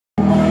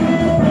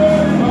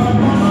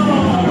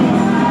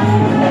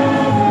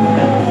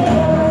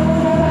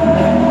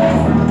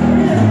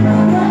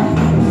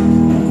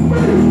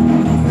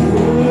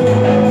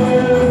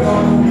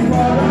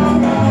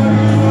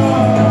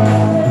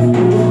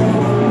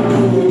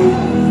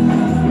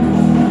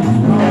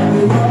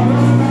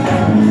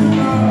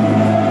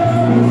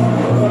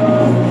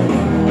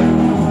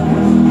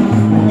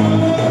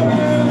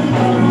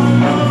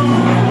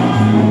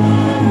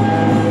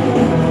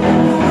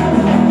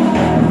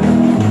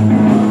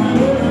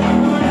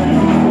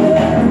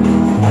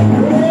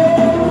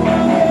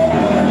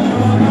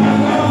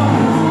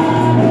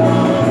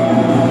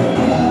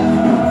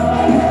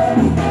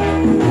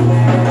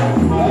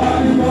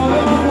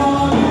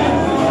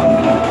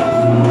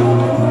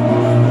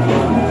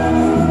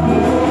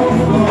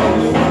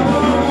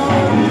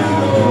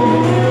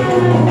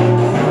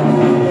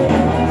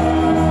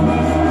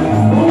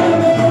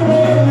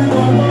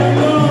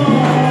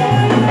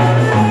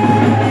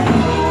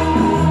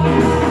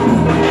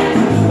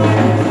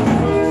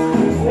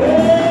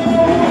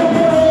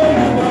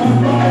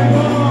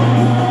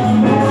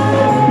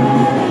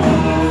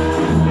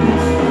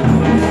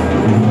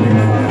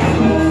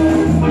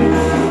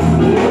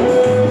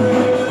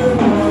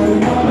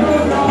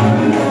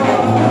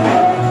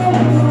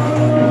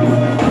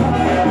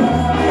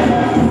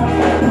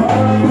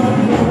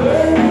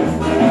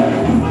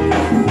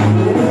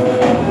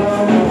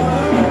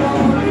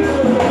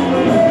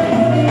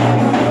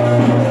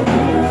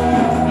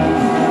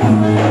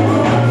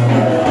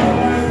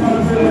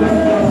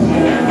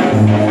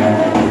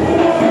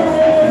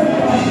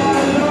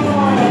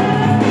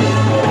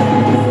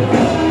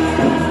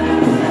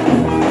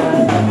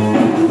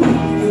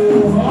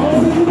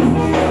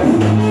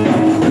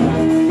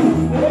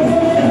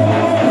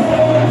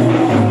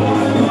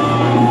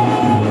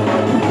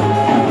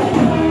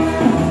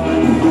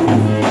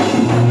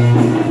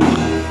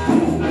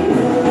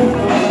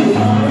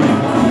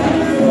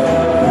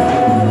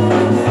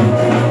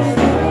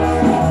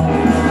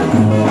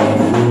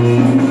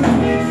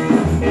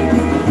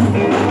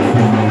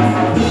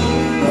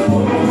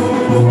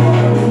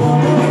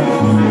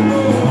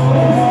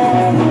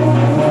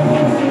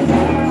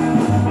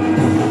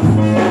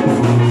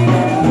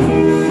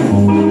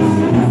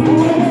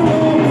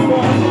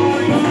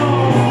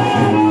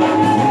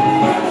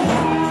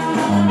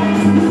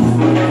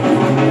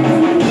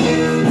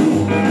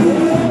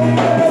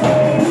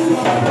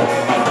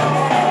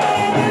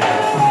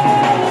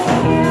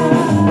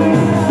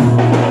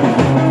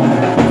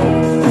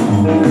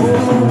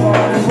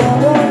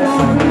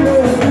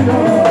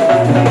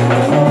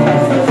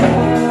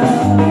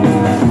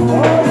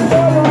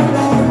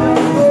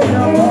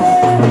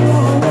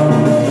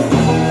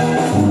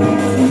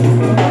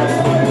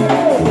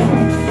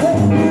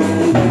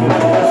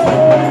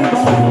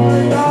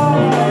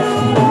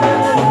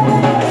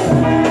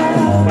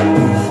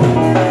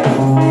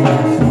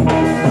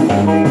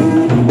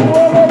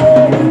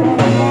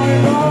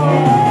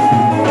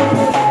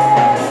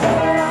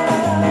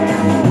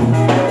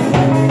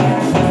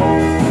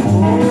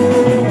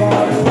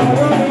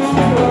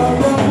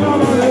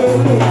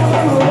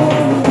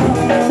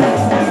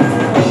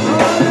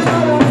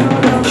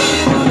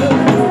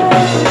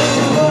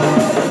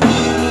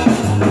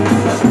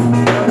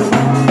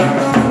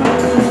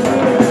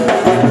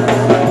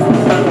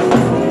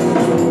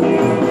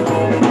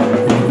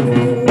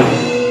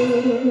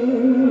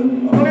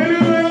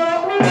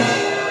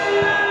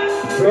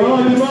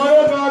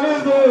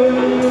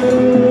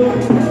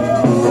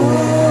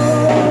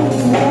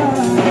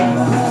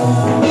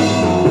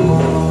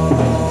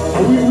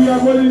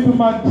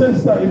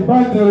Manchester,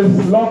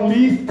 Evangelist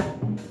Longley.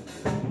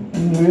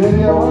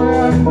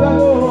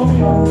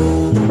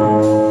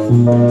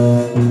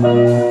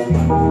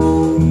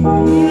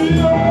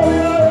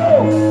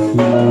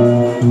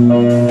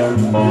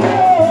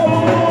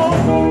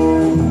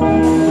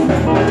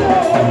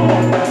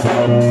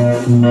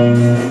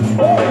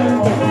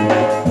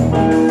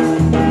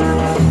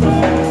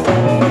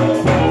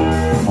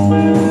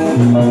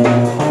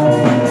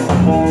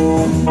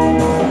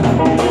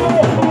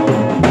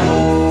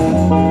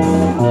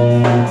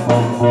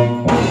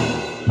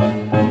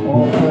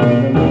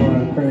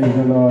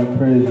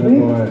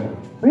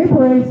 We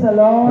praise the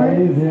Lord.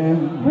 Praise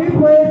Him. We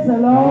praise the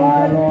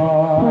Lord.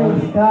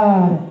 Praise Praise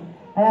God.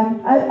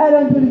 I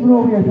don't even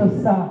know where to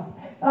start.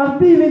 I'm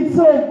feeling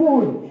so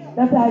good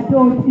that I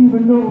don't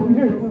even know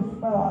where to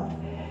start.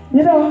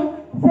 You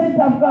know, saints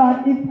of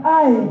God, if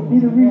I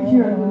didn't reach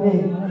here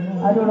today,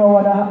 I don't know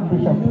what happened,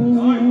 Bishop.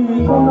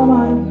 Come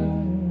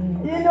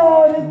on. You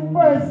know, the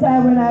first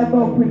time when I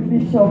spoke with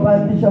Bishop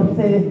and Bishop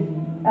said,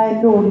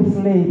 I know this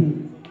lady.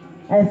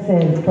 I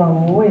said,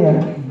 from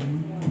where?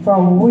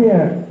 From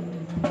where?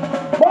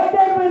 But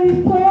then when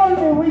he told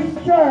me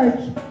which church,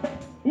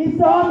 he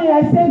saw me,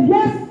 I said,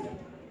 yes,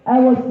 I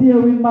was there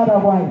with Mother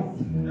White.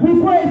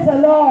 We praise the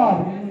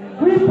Lord.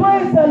 We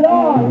praise the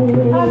Lord.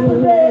 And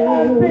today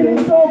I'm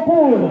feeling so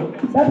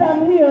good that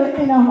I'm here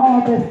in a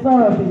harvest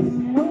service.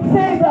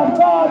 Saints of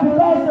God,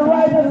 because the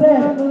writer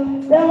said,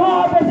 the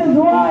harvest is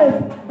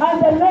ripe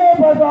and the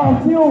labors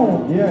are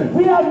few. Yes.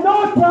 We have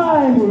no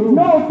time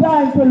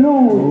to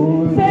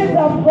lose. Saints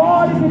of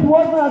God, if it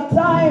wasn't a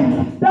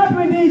time that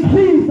we need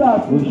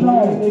Jesus,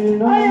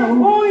 no. I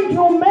am going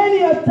through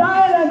many a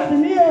silence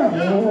in here,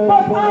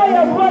 but I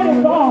have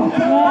ready come.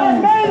 I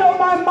made up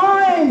my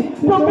mind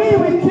to be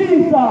with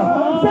Jesus.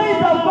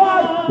 Saints of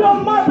God, no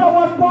matter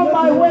what comes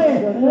my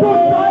way, to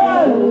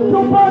trial, to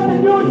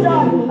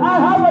persecution, I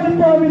have a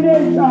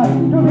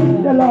determination to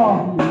reach the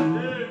Lord.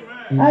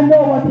 I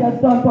know what He has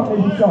done for me,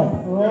 Bishop.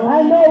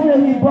 I know where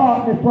He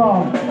brought me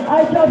from.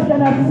 I just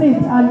cannot sit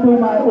and do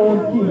my own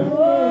thing.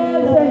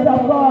 Saints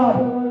of God,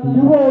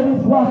 the road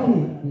is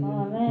rocky.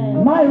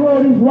 My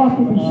road is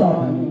rocky, Bishop.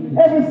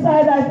 Every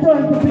side I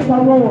turn to pick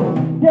a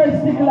road, there's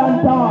sickle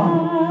and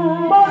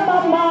down. But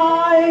my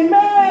mind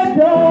made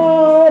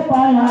up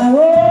and my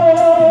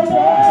road is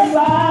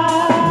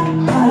right.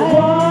 I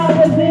want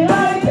to sing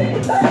like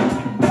Jesus.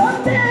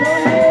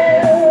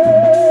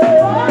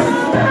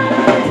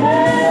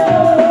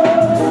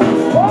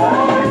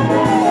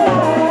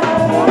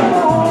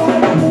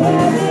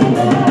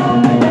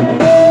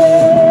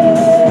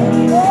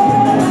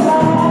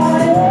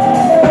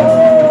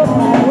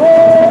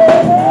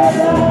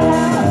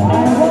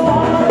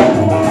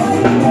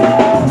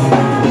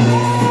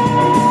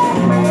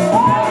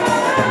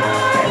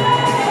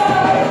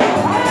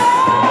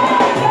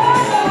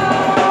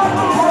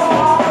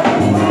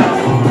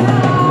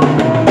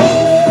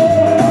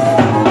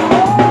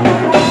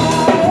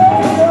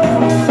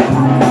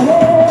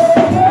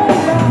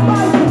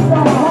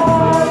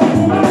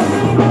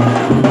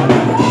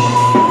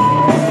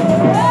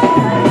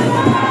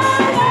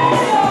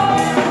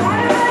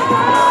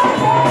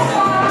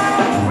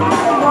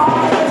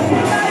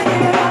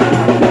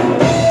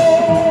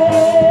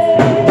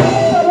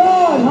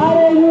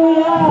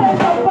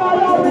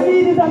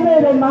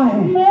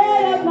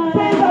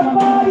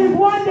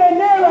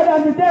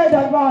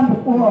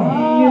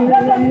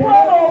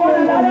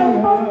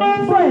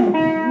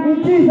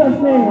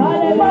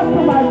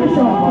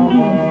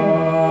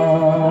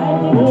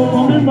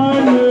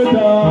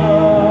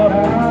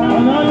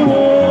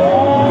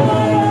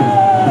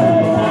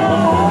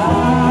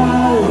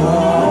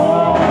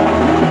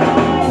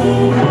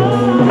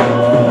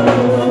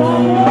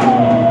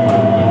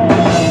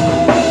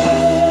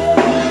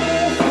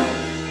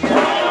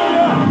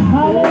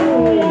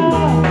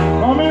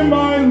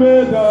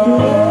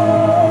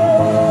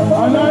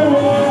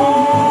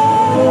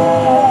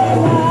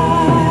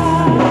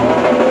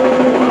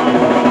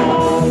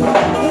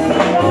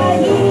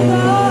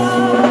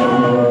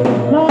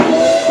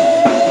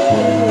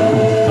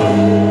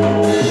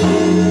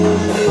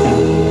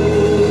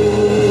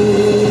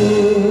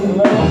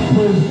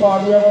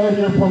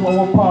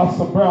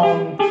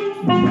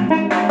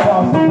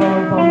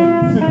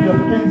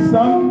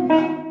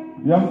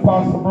 Young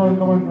Pastor Brown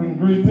coming bring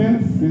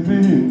greetings. Is he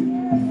here?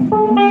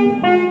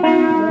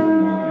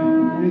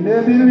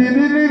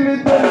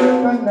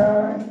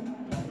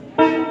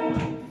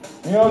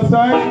 You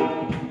outside?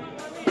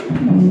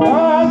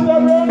 Pastor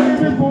Brown, give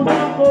me food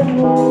and come.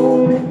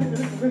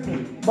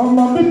 But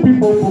my big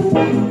people go.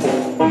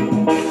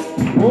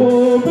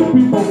 Oh, big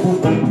people go.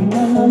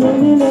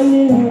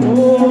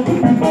 Oh, big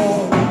people.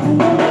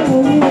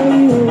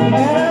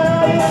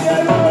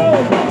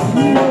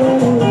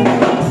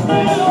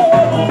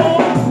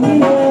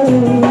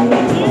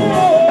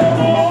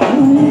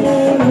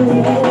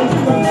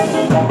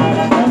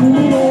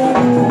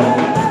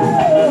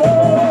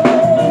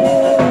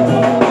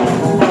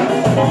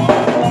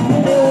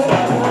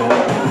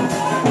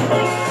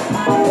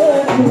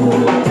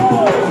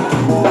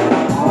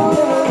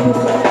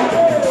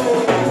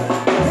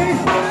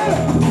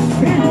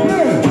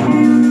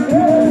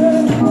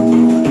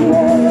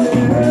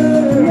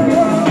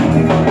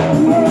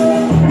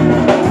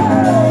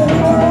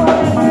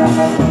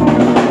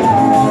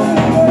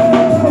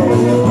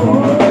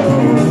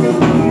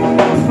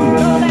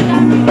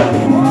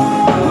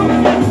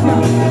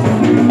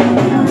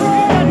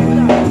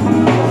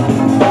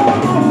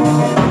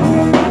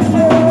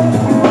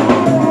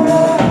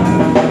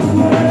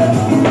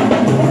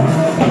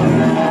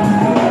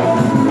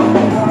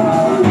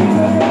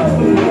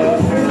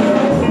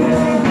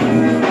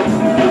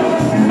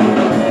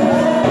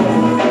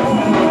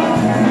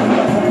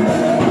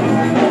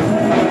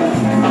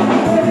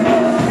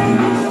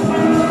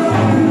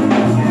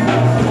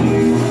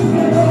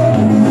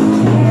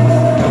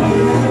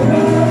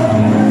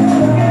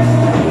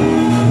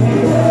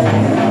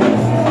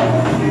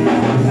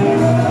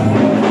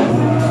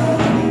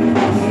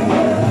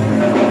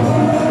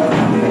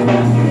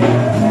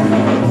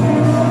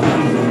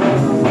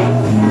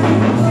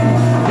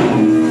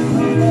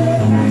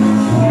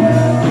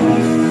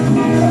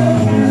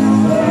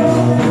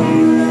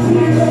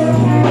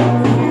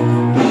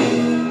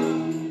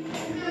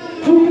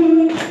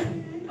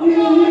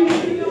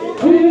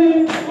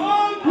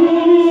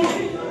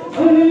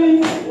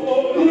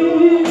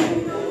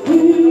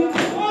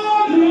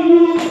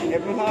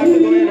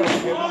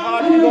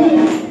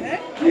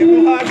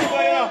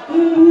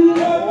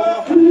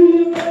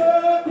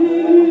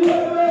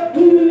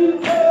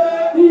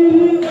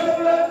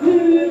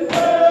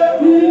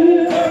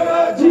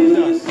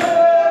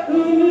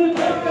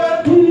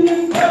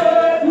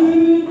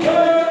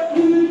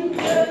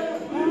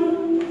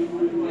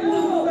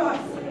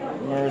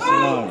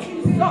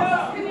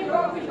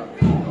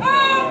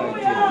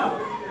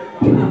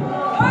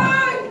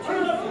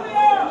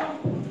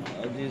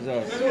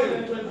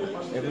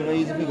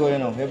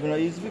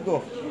 if you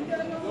go.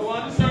 You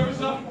want the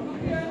service up?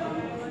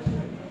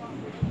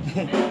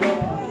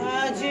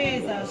 Ah,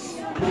 Jesus.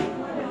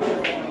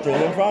 Tell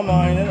them from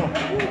mine, you know.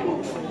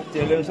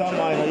 Tell them from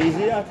mine.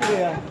 Easy out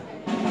there.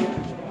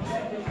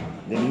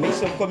 The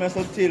mix up coming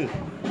so till.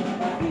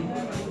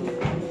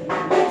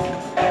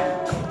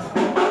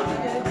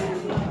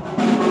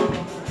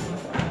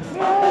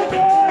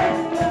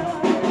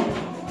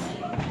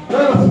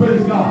 Let us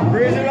praise God.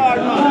 Praise the Lord,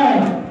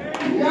 man.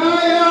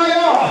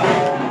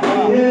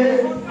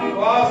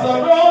 Pastor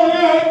Brown,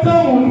 you're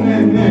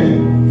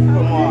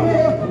Come on.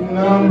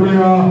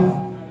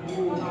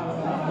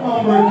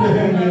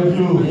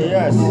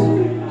 Yes.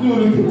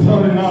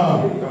 Holy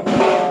Mass.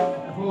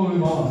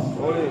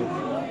 Holy.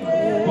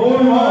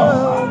 Holy Mass.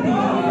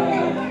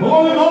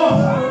 Holy Mass.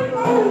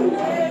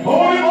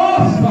 Holy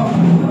Master.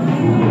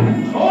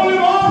 Holy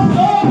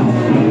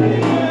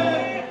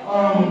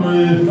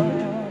Master.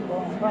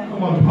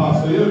 Come on,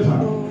 Pastor, your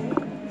time.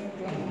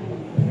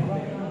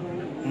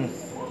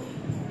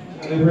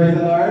 Shall we praise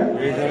the Lord?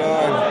 Praise the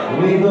Lord.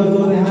 Wave those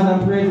hands and hand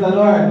and praise the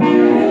Lord.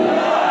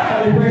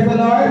 Shall we praise the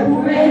Lord?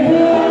 Praise the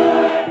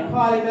Lord.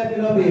 Call him, let me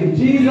love him.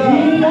 Jesus.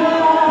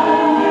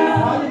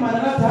 Call him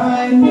another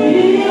time.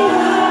 Jesus.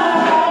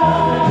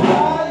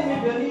 Call him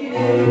if you need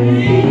him.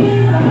 Jesus.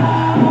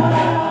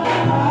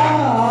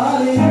 Call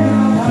him.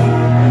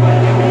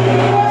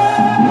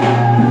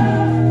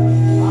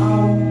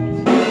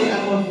 Today I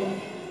must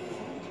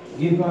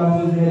give God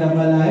to the head of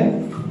my life.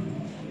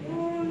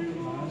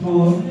 To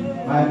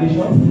my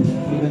bishop, to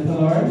the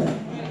Lord,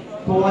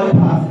 to all the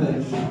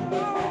pastors, to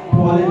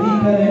all the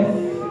deaconess,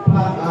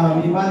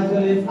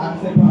 evangelists,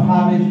 accept our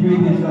harvest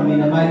greetings from me in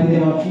the mighty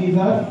name of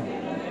Jesus,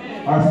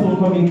 our soon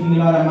coming King,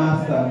 Lord and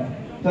Master.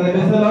 Shall I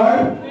bless the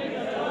Lord?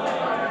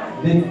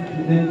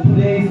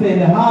 Today saying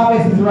the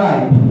harvest is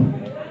ripe,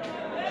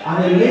 and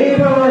the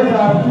laborers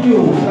are few.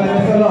 Shall I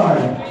bless the Lord?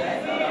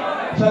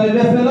 Shall I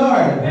bless the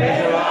Lord?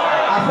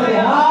 I said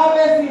the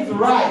harvest is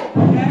ripe,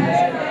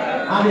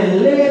 and the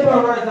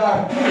laborers are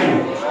few.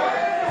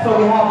 So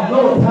we have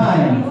no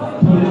time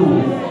to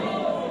lose.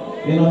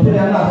 You know, today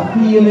I'm not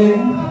feeling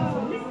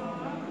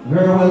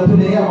very well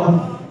today. I must,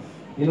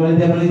 the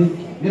devil is,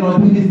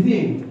 do this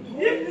thing.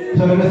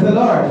 Shall we bless the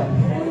Lord?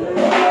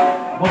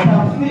 But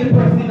I'm still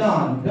pressing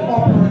on the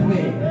upward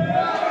way.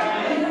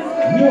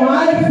 New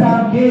heights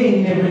I'm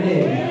gaining every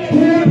day.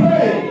 Still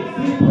pray.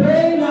 Still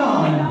praying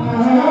on.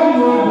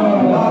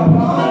 Lord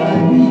God, I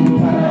need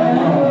time.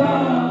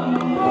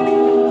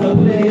 So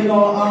today,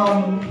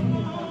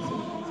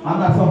 I'm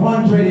not so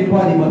 100 in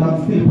body, but I'm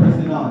still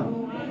pressing on.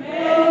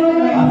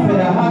 I said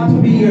I had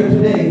to be here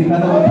today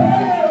because I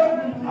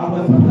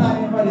was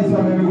planning for this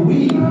from every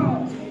week.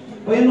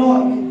 But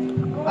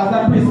as a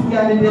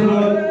Christian, the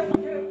devil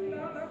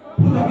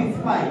put up his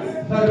spikes.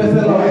 Shall we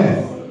say, Lord?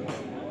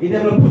 The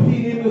devil put in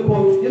him,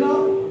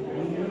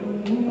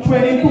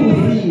 22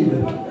 seed.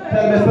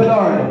 Shall we say,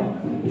 Lord?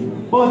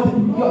 But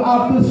you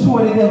have to show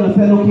the devil,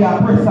 say, look here,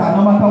 press on,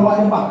 no matter what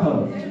the battle,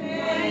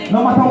 no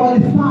matter what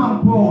the storm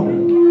thrown.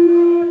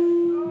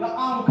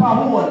 Come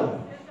on.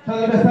 Shall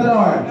we bless the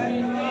Lord?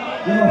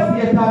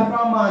 Satan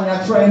from man,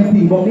 you're trying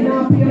things, but we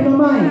don't pay no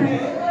mind.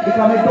 Because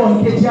I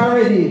don't get you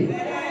already. I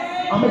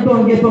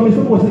don't get what I'm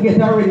supposed to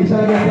get already.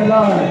 Shall we bless the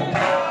Lord?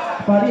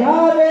 For the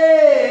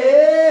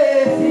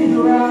harvest is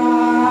right.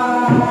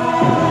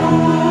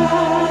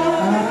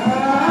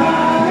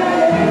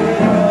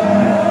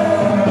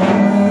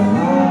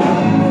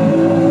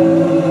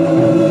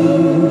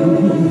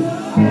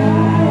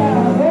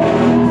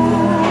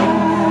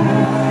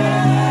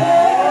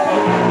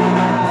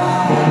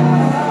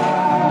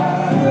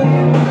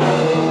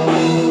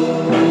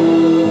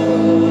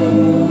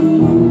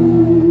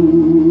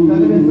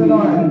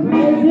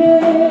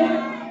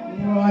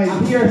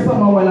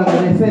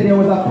 They said there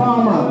was a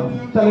farmer,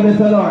 shall we bless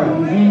the Lord?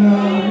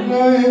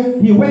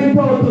 He went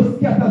out to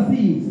scatter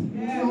seeds,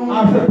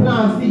 or to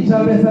plant seeds,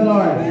 shall we bless the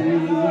Lord?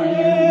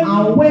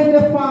 And when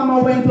the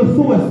farmer went to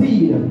sow a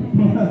seed,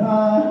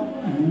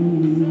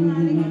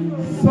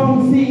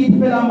 some seed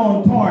fell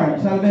among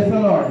thorns, shall we bless the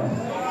Lord?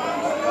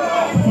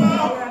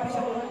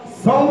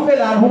 Some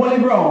fell on holy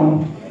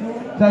ground,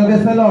 shall we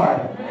bless the Lord?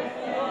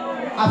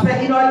 I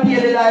said in our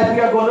daily life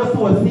we are going to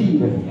sow a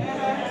seed.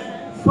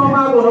 Some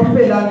are going to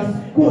fail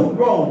on good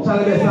ground, shall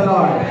we bless the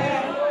Lord?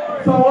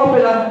 Some are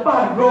fail on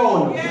bad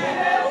ground.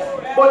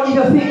 But you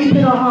can see if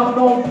you don't have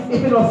if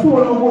you don't sow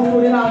no good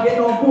fruit, you don't get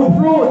no good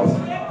fruit.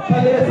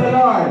 Shall we bless the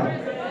Lord?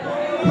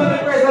 Shall we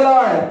praise the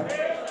Lord?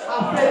 I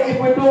said if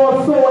we don't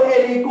sow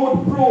any good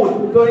fruit,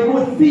 any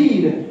good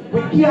seed, we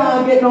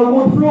can't get no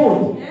good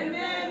fruit.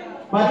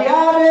 But the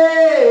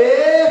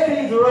harvest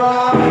is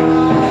right.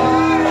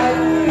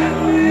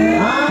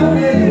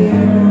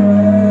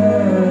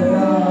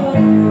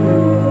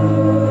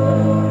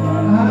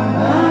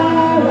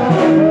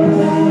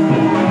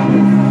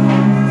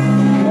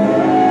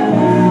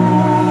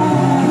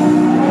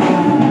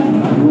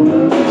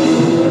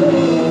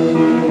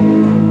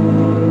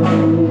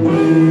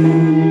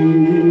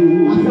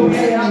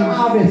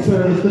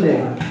 Service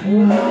today.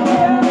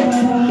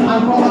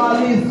 And for all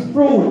these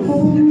fruits,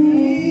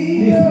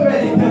 these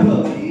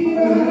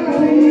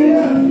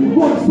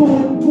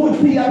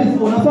of the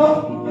soul, no so?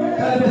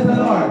 Tell the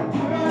Lord.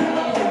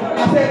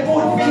 I said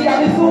good seed of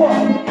the soul.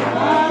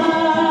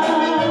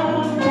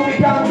 So we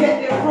can get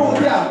the fruit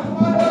here.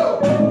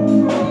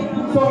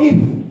 So if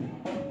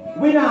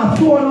we not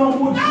sow no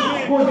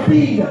good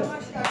seed,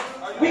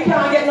 we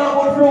can't get no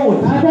good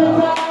fruit.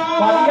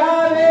 But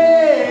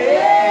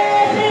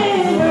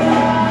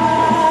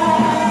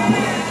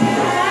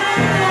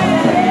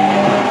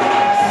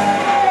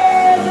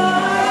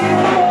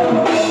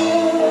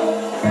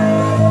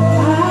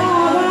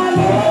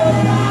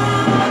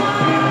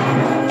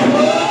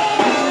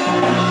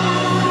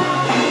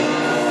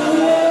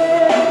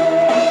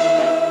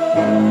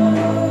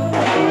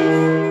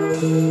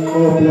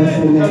Bless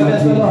the name of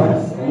Jesus.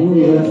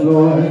 Yes,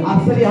 Lord.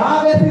 I said the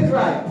harvest is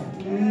right.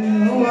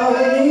 And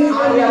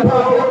we are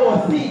talking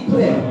about seed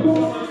today.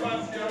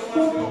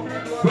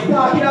 We're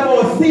talking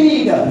about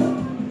seed.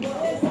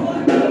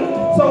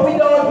 So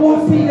without good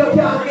seed, you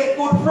can't get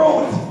good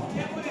fruit.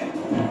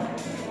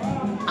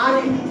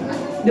 And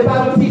the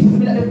Bible teaches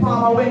me that the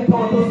farmer went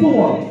out to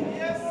sow.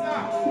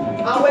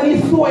 And when he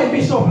sowed,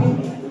 Bishop,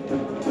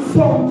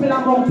 some fell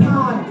among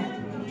thorns.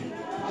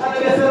 Shall I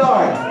bless the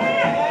Lord?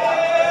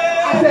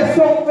 I said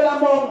some fell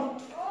among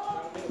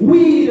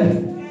weed.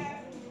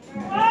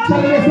 Shall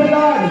I bless the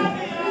Lord?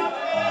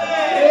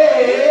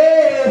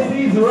 Yes,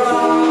 he's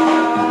right.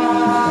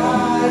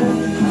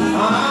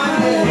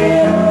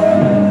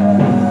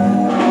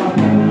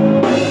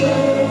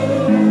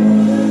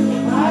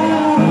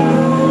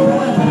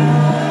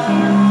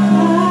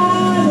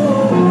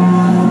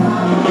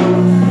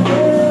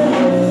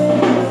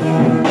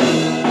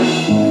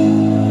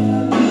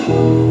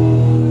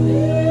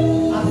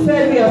 I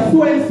said we are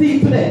sowing seed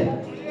today.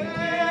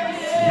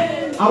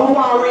 And we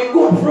want to reap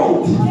good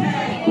fruit.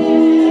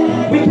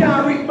 We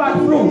can't reap bad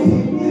fruit.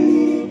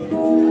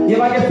 You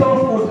ever get some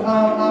fruit,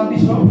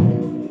 Bishop?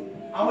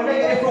 And when they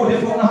get the fruit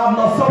don't have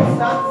no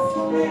substance.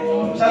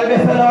 Shall we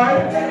bless the Lord?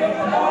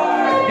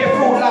 The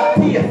fruit lack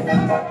taste.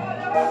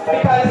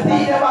 Because the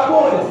seed never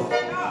good.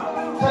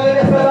 Shall we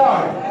bless the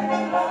Lord?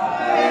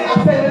 I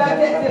said when I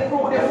get the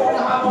fruit don't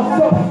have no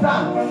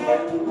substance.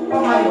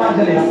 Come on,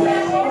 evangelist.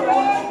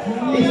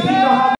 The seed